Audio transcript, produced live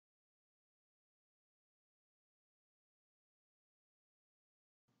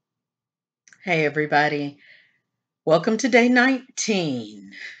Hey, everybody. Welcome to day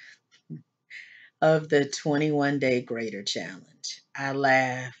 19 of the 21 Day Greater Challenge. I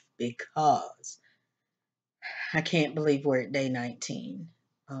laugh because I can't believe we're at day 19.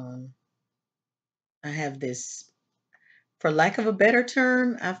 Um, I have this, for lack of a better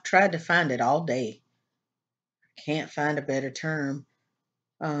term, I've tried to find it all day. Can't find a better term.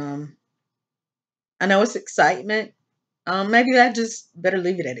 Um, I know it's excitement. Maybe I just better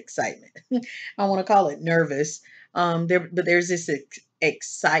leave it at excitement. I want to call it nervous. But there's this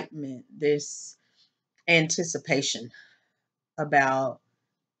excitement, this anticipation about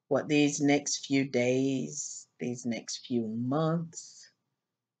what these next few days, these next few months,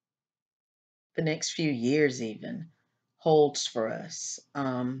 the next few years even holds for us.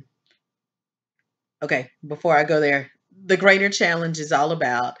 Okay, before I go there, the greater challenge is all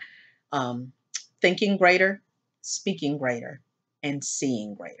about um, thinking greater, speaking greater, and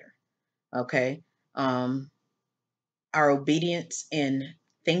seeing greater. Okay. Um, our obedience in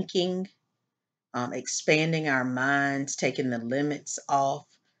thinking, expanding our minds, taking the limits off,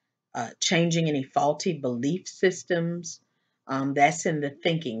 changing any faulty belief systems. That's in the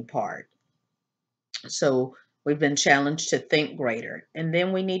thinking part. So we've been challenged to think greater, and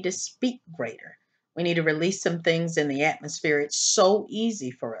then we need to speak greater. We need to release some things in the atmosphere. It's so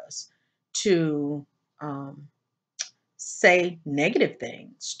easy for us to um, say negative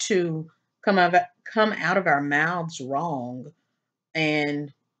things, to come out of our mouths wrong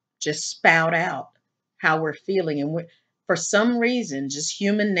and just spout out how we're feeling. And for some reason, just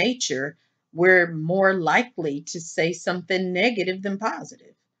human nature, we're more likely to say something negative than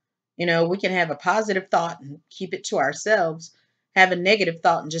positive. We can have a positive thought and keep it to ourselves, have a negative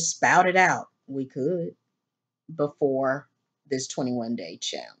thought and just spout it out. We could before this 21-day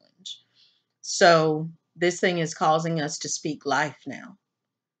challenge. So, this thing is causing us to speak life now,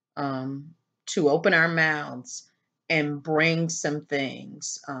 to open our mouths and bring some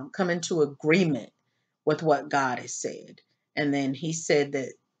things, come into agreement with what God has said. And then He said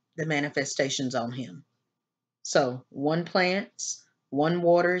that the manifestation's on Him. So one plants, one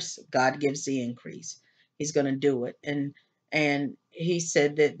waters, God gives the increase. He's going to do it. And He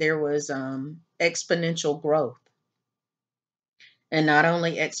said that there was exponential growth. And not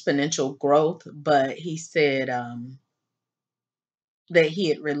only exponential growth, but He said that He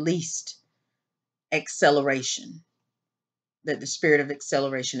had released acceleration, that the spirit of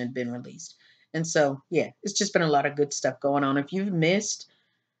acceleration had been released. And so, yeah, it's just been a lot of good stuff going on. If you've missed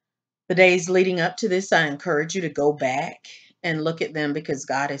the days leading up to this, I encourage you to go back and look at them because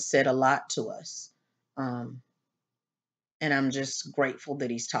God has said a lot to us. Um, and I'm just grateful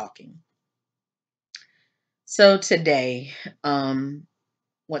that He's talking. So today,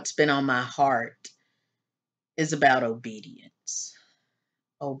 what's been on my heart is about obedience.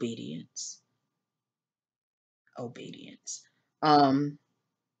 Obedience. Obedience. Um,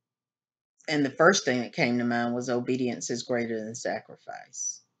 and the first thing that came to mind was obedience is greater than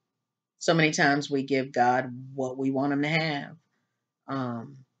sacrifice. So many times we give God what we want Him to have,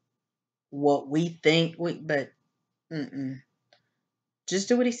 um, what we think but mm-mm. Just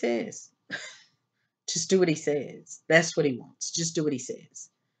do what He says. Just do what He says. That's what He wants. Just do what He says.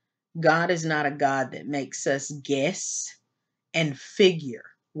 God is not a God that makes us guess and figure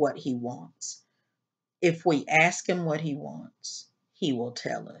what He wants. If we ask Him what He wants, He will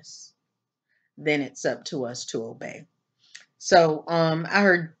tell us. Then it's up to us to obey. So I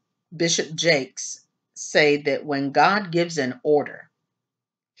heard Bishop Jakes say that when God gives an order,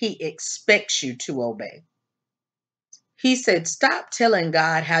 He expects you to obey. He said, stop telling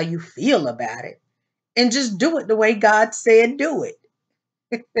God how you feel about it and just do it the way God said do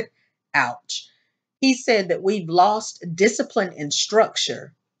it. Ouch. He said that we've lost discipline and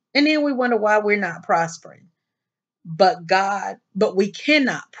structure, and then we wonder why we're not prospering. But we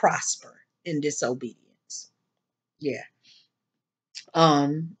cannot prosper in disobedience. Yeah.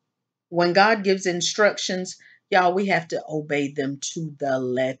 Um, when God gives instructions, y'all, we have to obey them to the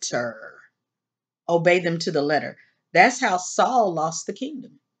letter. Obey them to the letter. That's how Saul lost the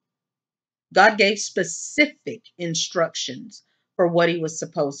kingdom. God gave specific instructions for what he was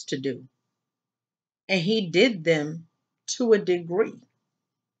supposed to do, and he did them to a degree,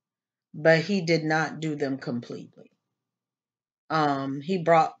 but he did not do them completely. He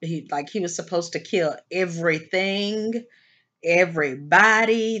was supposed to kill everything,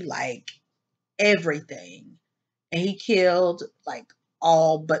 everybody, like everything, and he killed like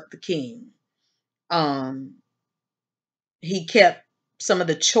all but the king. Um, he kept some of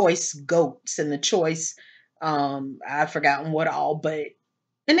the choice goats and the choice, I've forgotten what all, but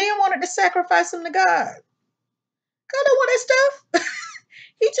and then wanted to sacrifice them to God. God don't want that stuff.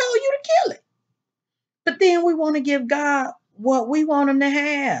 He told you to kill it. But then we want to give God what we want him to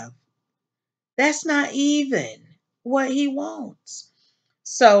have. That's not even what he wants.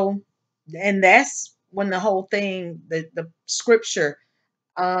 So, and that's when the whole thing, the scripture,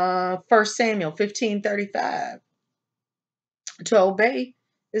 1 Samuel 15:35, to obey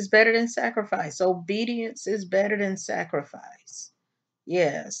is better than sacrifice. Obedience is better than sacrifice.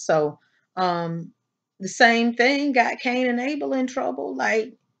 Yeah. So, um, the same thing got Cain and Abel in trouble.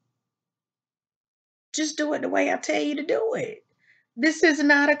 Like, just do it the way I tell you to do it. This is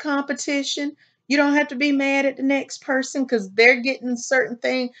not a competition. You don't have to be mad at the next person because they're getting certain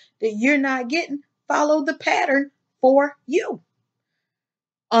thing that you're not getting. Follow the pattern for you.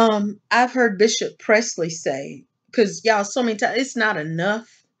 I've heard Bishop Presley say, because y'all, so many times it's not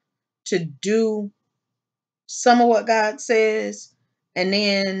enough to do some of what God says and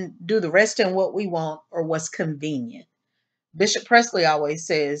then do the rest in what we want or what's convenient. Bishop Presley always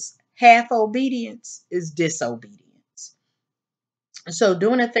says half obedience is disobedience. So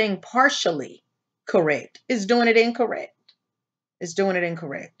doing a thing partially correct is doing it incorrect. It's doing it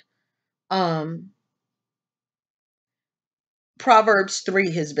incorrect. Um, Proverbs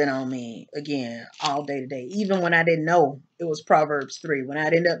 3 has been on me again all day today. Even when I didn't know it was Proverbs 3. When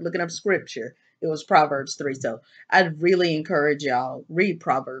I'd end up looking up scripture, it was Proverbs 3. So I'd really encourage y'all, read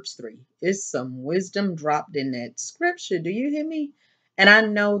Proverbs 3. It's some wisdom dropped in that scripture. Do you hear me? And I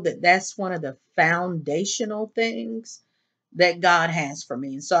know that that's one of the foundational things that God has for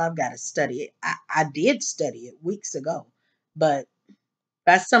me. And so I've got to study it. I did study it weeks ago, but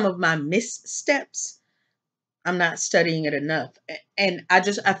by some of my missteps, I'm not studying it enough. And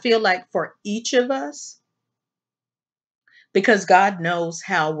I feel like for each of us, because God knows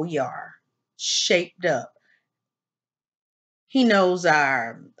how we are shaped up, He knows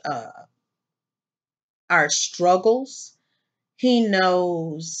our struggles, He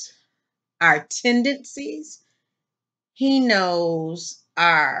knows our tendencies, He knows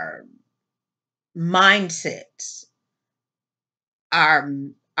our mindsets, our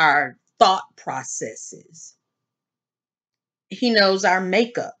our thought processes. He knows our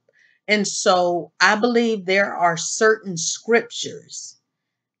makeup. And so I believe there are certain scriptures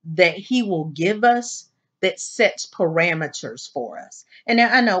that he will give us that sets parameters for us. And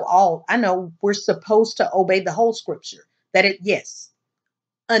now I know we're supposed to obey the whole scripture. That it yes,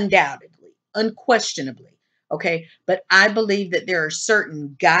 undoubtedly, unquestionably. Okay. But I believe that there are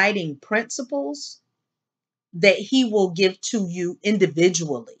certain guiding principles that he will give to you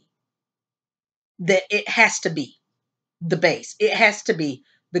individually, that it has to be the base. It has to be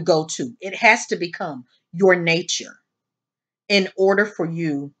the go to. It has to become your nature in order for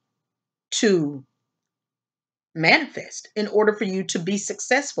you to manifest, in order for you to be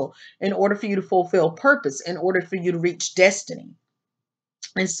successful, in order for you to fulfill purpose, in order for you to reach destiny.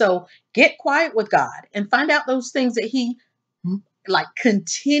 And so get quiet with God and find out those things that He like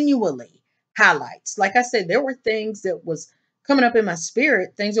continually highlights. Like I said, there were things that was coming up in my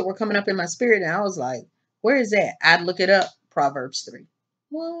spirit, things that were coming up in my spirit, and I was like, where is that? I'd look it up, Proverbs 3.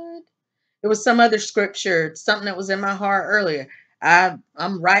 What? It was some other scripture, something that was in my heart earlier. I'm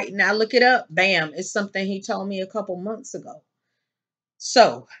writing, I look it up, bam, it's something he told me a couple months ago.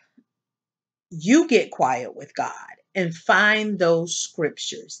 So you get quiet with God and find those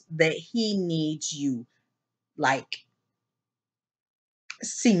scriptures that he needs you like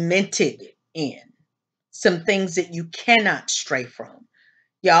cemented in. Some things that you cannot stray from.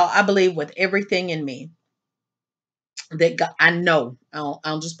 Y'all, I believe with everything in me that God, I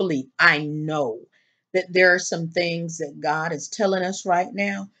don't just believe, I know that there are some things that God is telling us right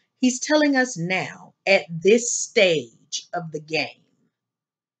now. He's telling us now at this stage of the game.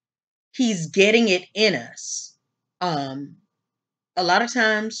 He's getting it in us. Um, a lot of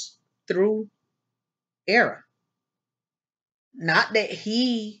times through error. Not that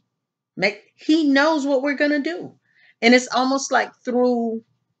he knows what we're gonna do. And it's almost like through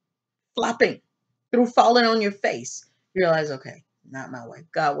flopping, through falling on your face. You realize, okay, not my way.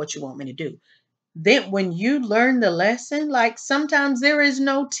 God, what you want me to do? Then when you learn the lesson, like sometimes there is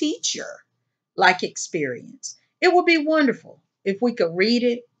no teacher like experience. It would be wonderful if we could read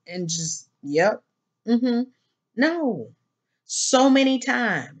it and just, yep. No. So many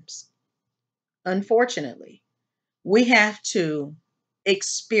times, unfortunately, we have to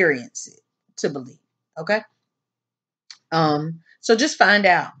experience it to believe. Okay. So just find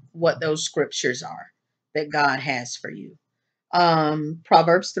out what those scriptures are that God has for you.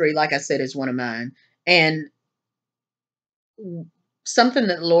 Proverbs 3, like I said, is one of mine. And something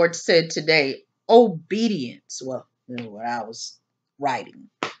that the Lord said today, obedience. Well, you know what I was writing.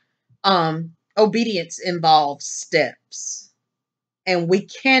 Obedience involves steps, and we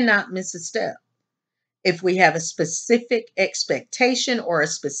cannot miss a step. if we have a specific expectation or a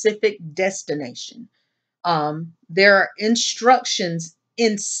specific destination. There are instructions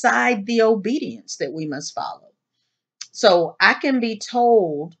inside the obedience that we must follow. So I can be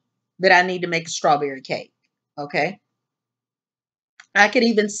told that I need to make a strawberry cake. Okay. I can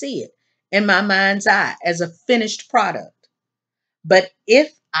even see it in my mind's eye as a finished product. But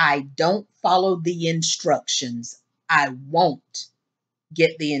if I don't follow the instructions, I won't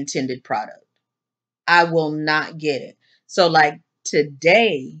get the intended product. I will not get it. So, like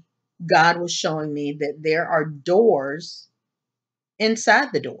today, God was showing me that there are doors inside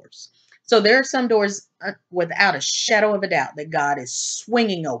the doors. So, there are some doors without a shadow of a doubt that God is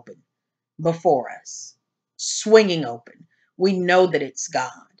swinging open before us, swinging open. We know that it's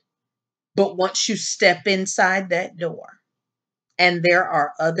God. But once you step inside that door and there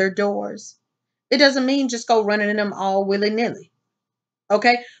are other doors, it doesn't mean just go running in them all willy nilly.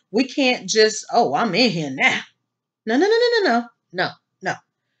 Okay. We can't just, oh, I'm in here now. No, no, no, no, no, no, no, no.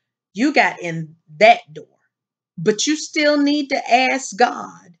 You got in that door, but you still need to ask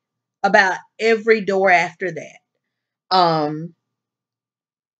God about every door after that. Um,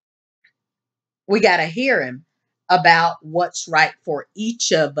 we got to hear him about what's right for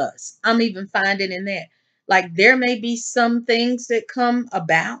each of us. I'm even finding in that, like, there may be some things that come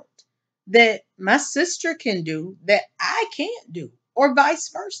about that my sister can do that I can't do, or vice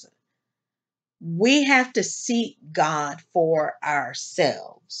versa. We have to seek God for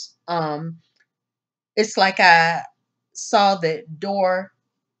ourselves. It's like I saw that door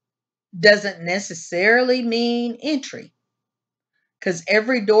doesn't necessarily mean entry, because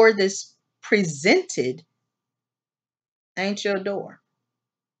every door that's presented ain't your door.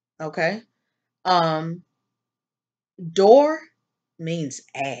 Okay. Um, door means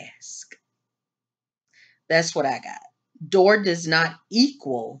ask. That's what I got. Door does not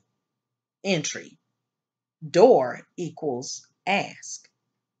equal entry. Door equals ask.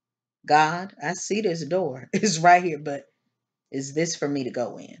 God, I see this door. It's right here, but is this for me to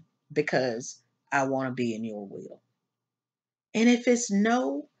go in? Because I want to be in your will. And if it's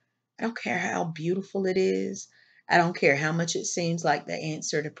no, I don't care how beautiful it is. I don't care how much it seems like the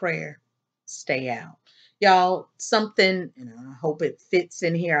answer to prayer. Stay out. Y'all, something, and I hope it fits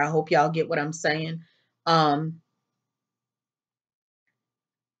in here. I hope y'all get what I'm saying. Um,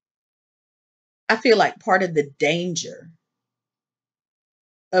 I feel like part of the danger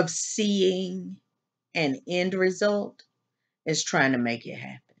of seeing an end result is trying to make it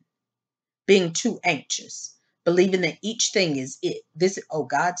happen. Being too anxious, believing that each thing is it. This, oh,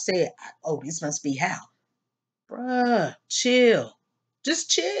 God said, oh, this must be how. Bruh, chill. Just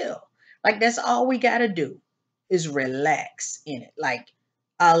chill. Like, that's all we got to do is relax in it. Like,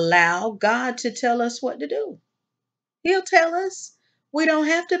 allow God to tell us what to do. He'll tell us. We don't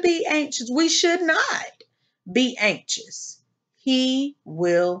have to be anxious. We should not be anxious. He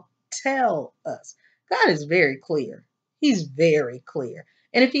will tell us. God is very clear. He's very clear.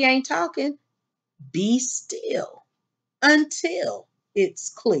 And if he ain't talking, be still until it's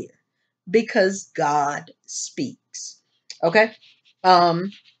clear, because God speaks. Okay.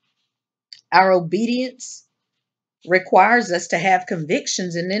 Um, our obedience requires us to have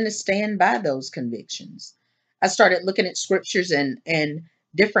convictions and then to stand by those convictions. I started looking at scriptures and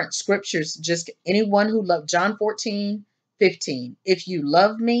different scriptures, just anyone who loved John 14:15. If you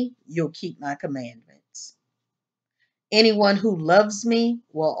love me, you'll keep my commandments. Anyone who loves me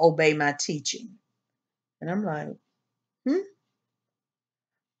will obey my teaching. And I'm like, hmm?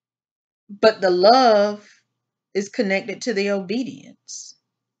 But the love is connected to the obedience.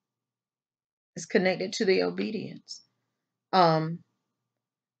 It's connected to the obedience. Um,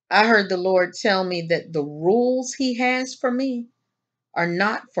 I heard the Lord tell me that the rules He has for me are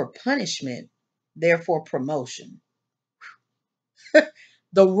not for punishment, they're for promotion.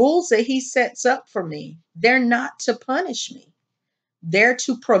 The rules that He sets up for me, they're not to punish me, they're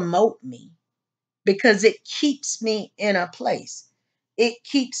to promote me, because it keeps me in a place, it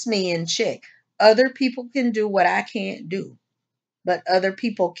keeps me in check. Other people can do what I can't do, but other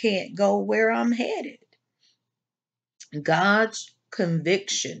people can't go where I'm headed. God's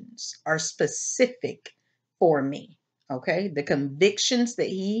convictions are specific for me. Okay. The convictions that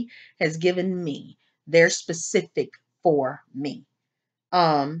He has given me, they're specific for me.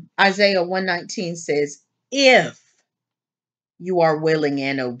 Isaiah 119 says, if you are willing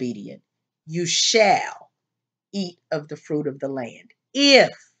and obedient, you shall eat of the fruit of the land.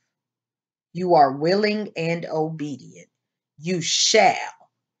 If you are willing and obedient, you shall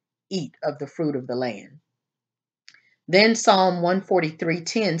eat of the fruit of the land. Then Psalm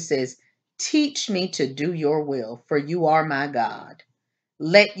 143:10 says, teach me to do your will, for you are my God.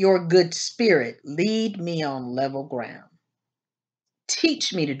 Let your good spirit lead me on level ground.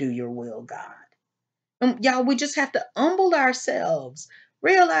 Teach me to do your will, God. Y'all, we just have to humble ourselves,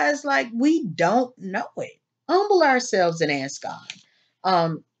 realize like we don't know it. Humble ourselves and ask God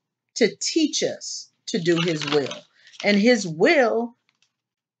um, to teach us to do his will. And his will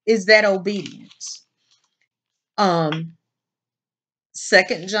is that obedience. Um,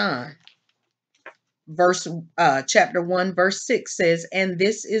 2 John verse chapter 1 verse 6 says, and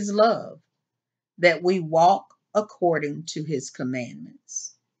this is love, that we walk according to his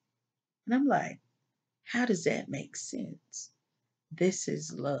commandments. And I'm like, how does that make sense? This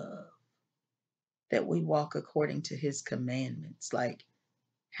is love, that we walk according to his commandments. Like,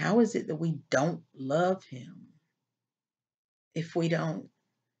 how is it that we don't love him if we don't?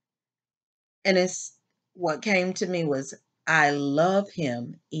 And it's what came to me was, I love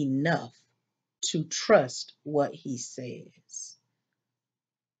him enough to trust what he says.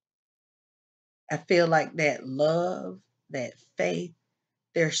 I feel like that love, that faith,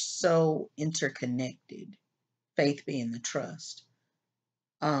 they're so interconnected. Faith being the trust.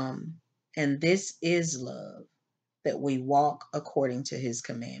 And this is love, that we walk according to his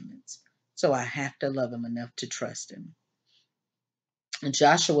commandments. So I have to love him enough to trust him. And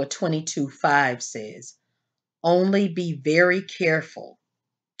Joshua 22:5 says, only be very careful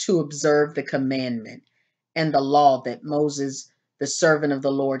to observe the commandment and the law that Moses, the servant of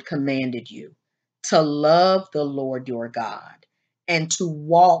the Lord, commanded you, to love the Lord your God and to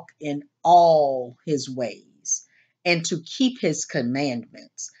walk in all his ways and to keep his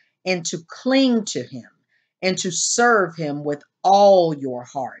commandments and to cling to him and to serve him with all your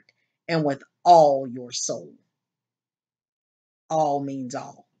heart and with all your soul. All means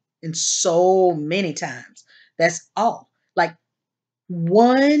all. And so many times, that's all. Like,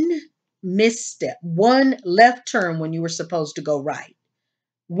 one misstep, one left turn when you were supposed to go right,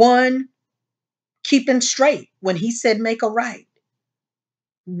 one keeping straight when he said make a right,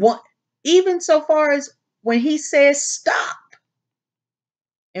 one, even so far as when he says stop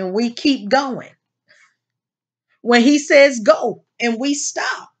and we keep going, when he says go and we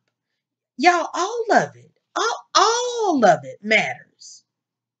stop. Y'all, all of it, all of it matters.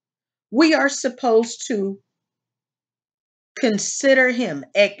 We are supposed to consider him,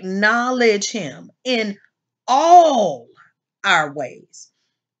 acknowledge him in all our ways.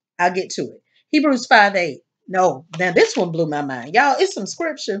 I'll get to it. Hebrews 5:8. No, now this one blew my mind. Y'all, it's some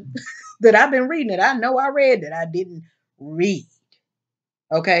scripture that I've been reading that I know I read that I didn't read.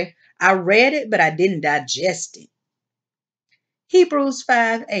 Okay? I read it, but I didn't digest it. Hebrews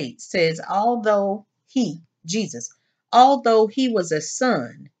 5:8 says, although he, Jesus, although he was a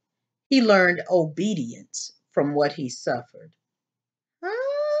son, he learned obedience from what he suffered.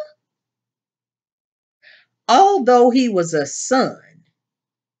 Huh? Although he was a son,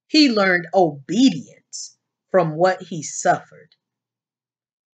 he learned obedience from what he suffered.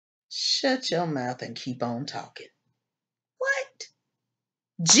 Shut your mouth and keep on talking. What?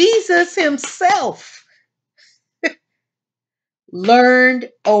 Jesus himself learned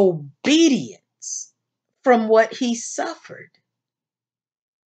obedience from what he suffered.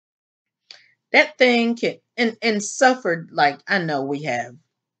 That thing can, and suffered, like, I know we have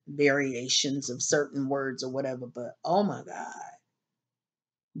variations of certain words or whatever, but oh my God,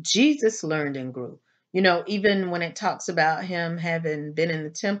 Jesus learned and grew. You know, even when it talks about him having been in the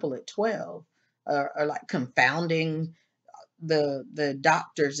temple at 12, or like confounding the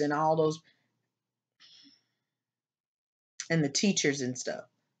doctors and all those and the teachers and stuff.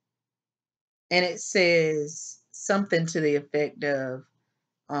 And it says something to the effect of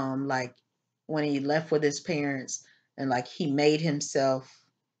like when he left with his parents and like he made himself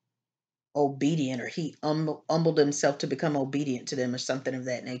obedient, or he humbled himself to become obedient to them, or something of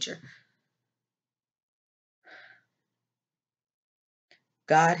that nature.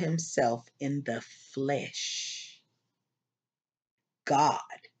 God himself in the flesh, God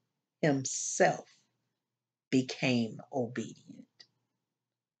himself became obedient.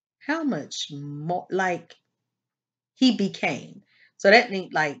 How much more, like, he became. So that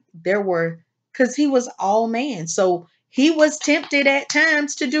means like there were, because he was all man. So he was tempted at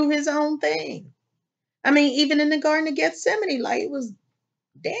times to do his own thing. I mean, even in the Garden of Gethsemane, like, it was,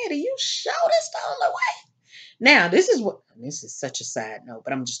 Daddy, you showed us the only way. Now, this is such a side note,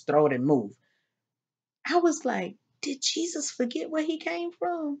 but I'm just throw it and move. I was like, did Jesus forget where he came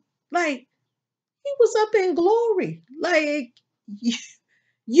from? Like, he was up in glory. Like,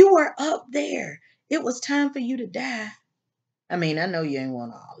 you were up there. It was time for you to die. I mean, I know you ain't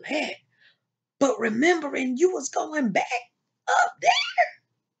want all that, but remembering you was going back up there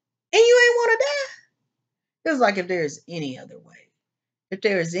and you ain't want to die. It's like if there's any other way. if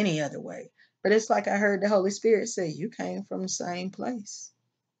there is any other way. But it's like I heard the Holy Spirit say, you came from the same place.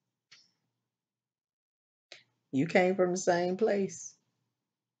 You came from the same place.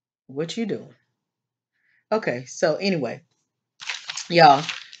 What you doing? Okay, so anyway, y'all,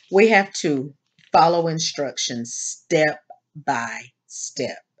 we have to follow instructions step by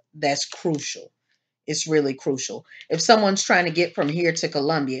step. That's crucial. It's really crucial. If someone's trying to get from here to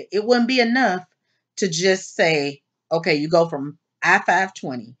Columbia, it wouldn't be enough to just say, okay, you go from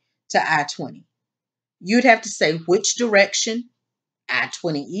I-520 to I-20. You'd have to say which direction,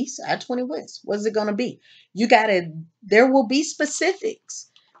 I-20 east, I-20 west. What's it going to be? There will be specifics.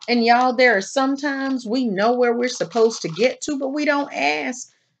 And y'all, there are sometimes we know where we're supposed to get to, but we don't ask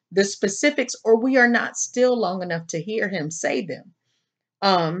the specifics, or we are not still long enough to hear him say them.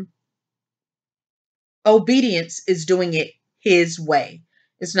 Um, Obedience is doing it his way.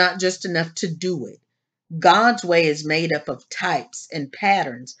 It's not just enough to do it. God's way is made up of types and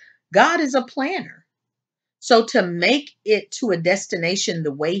patterns. God is a planner. So to make it to a destination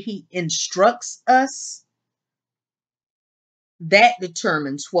the way he instructs us, that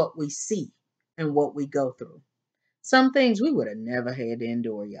determines what we see and what we go through. Some things we would have never had to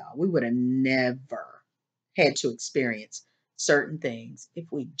endure, y'all. We would have never had to experience certain things if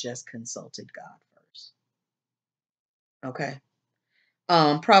we just consulted God first. Okay.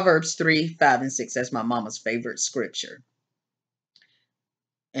 Proverbs 3, 5, and 6. That's my mama's favorite scripture.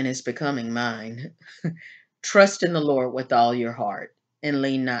 And it's becoming mine. Trust in the Lord with all your heart and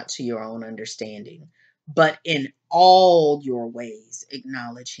lean not to your own understanding, but in all your ways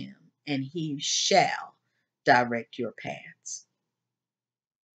acknowledge him, and he shall direct your paths.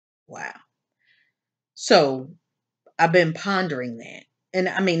 Wow. So I've been pondering that. And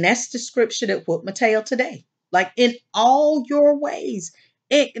I mean, that's the scripture that whooped my tail today. Like, in all your ways,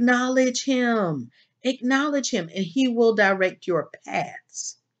 acknowledge him, and he will direct your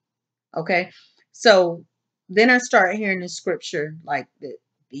paths. Okay. So then I start hearing the scripture like that,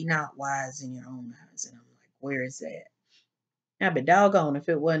 be not wise in your own eyes. And I'm like, where is that? I'd be doggone if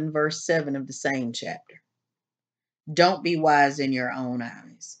it wasn't verse 7 of the same chapter. Don't be wise in your own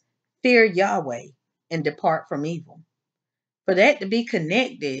eyes. Fear Yahweh and depart from evil. For that to be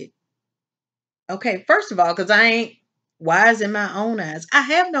connected, okay, first of all, because I ain't wise in my own eyes, I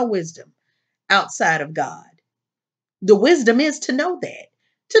have no wisdom outside of God. The wisdom is to know that.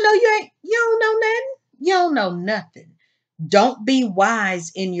 To know you don't know nothing. You don't know nothing. Don't be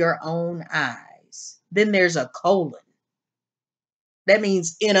wise in your own eyes. Then there's a colon. That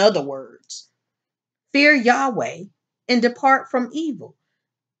means, in other words, fear Yahweh and depart from evil.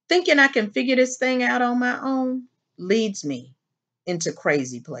 Thinking I can figure this thing out on my own leads me into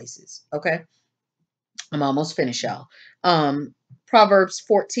crazy places. Okay. I'm almost finished, y'all. Proverbs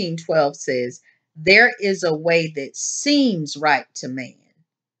 14:12 says, there is a way that seems right to man,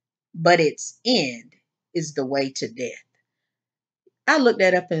 but its end is the way to death. I looked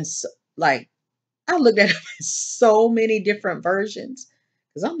that up in like I looked at it in so many different versions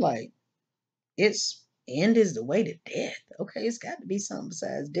because I'm like, its end is the way to death. Okay, it's got to be something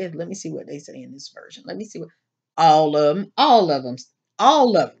besides death. Let me see what they say in this version. Let me see what all of them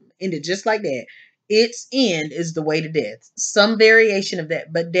ended just like that. Its end is the way to death. Some variation of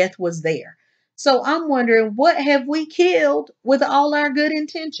that, but death was there. So I'm wondering, what have we killed with all our good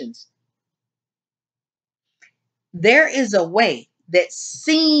intentions? There is a way that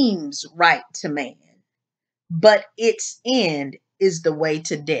seems right to man, but its end is the way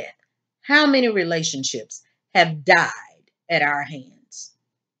to death. How many relationships have died at our hands?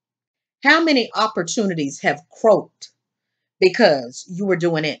 How many opportunities have croaked because you were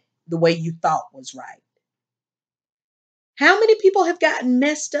doing it the way you thought was right? How many people have gotten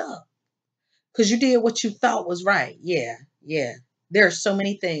messed up because you did what you thought was right? Yeah, yeah. There are so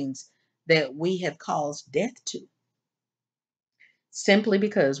many things that we have caused death to simply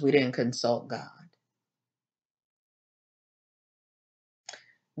because we didn't consult God.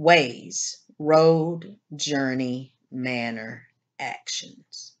 Ways, road, journey, manner,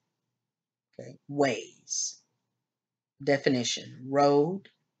 actions. Okay. Ways. Definition: road,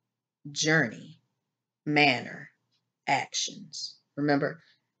 journey, manner, actions. Remember,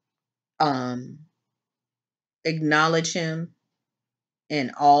 um, acknowledge him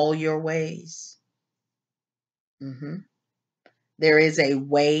in all your ways. Mhm. There is a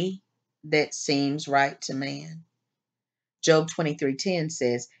way that seems right to man. Job 23:10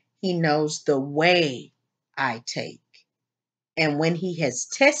 says, he knows the way I take. And when he has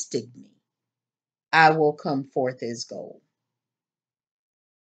tested me, I will come forth as gold.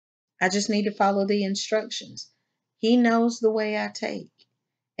 I just need to follow the instructions. He knows the way I take.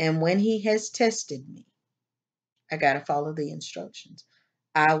 And when he has tested me, I got to follow the instructions.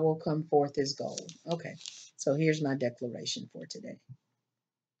 I will come forth as gold. Okay, so here's my declaration for today.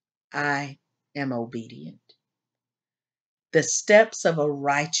 I am obedient. The steps of a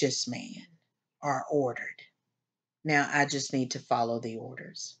righteous man are ordered. Now I just need to follow the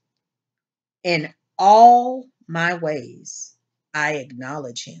orders. In all my ways, I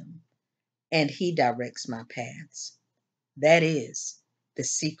acknowledge him, and he directs my paths. That is the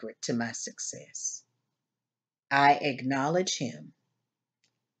secret to my success. I acknowledge him,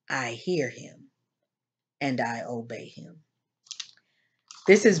 I hear him, and I obey him.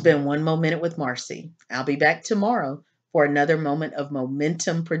 This has been One More Minute with Marcy. I'll be back tomorrow for another moment of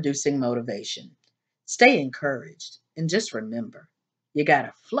momentum producing motivation. Stay encouraged and just remember you got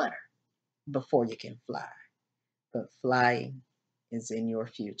to flutter before you can fly. But flying is in your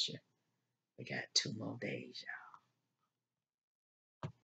future. We got 2 more days, y'all.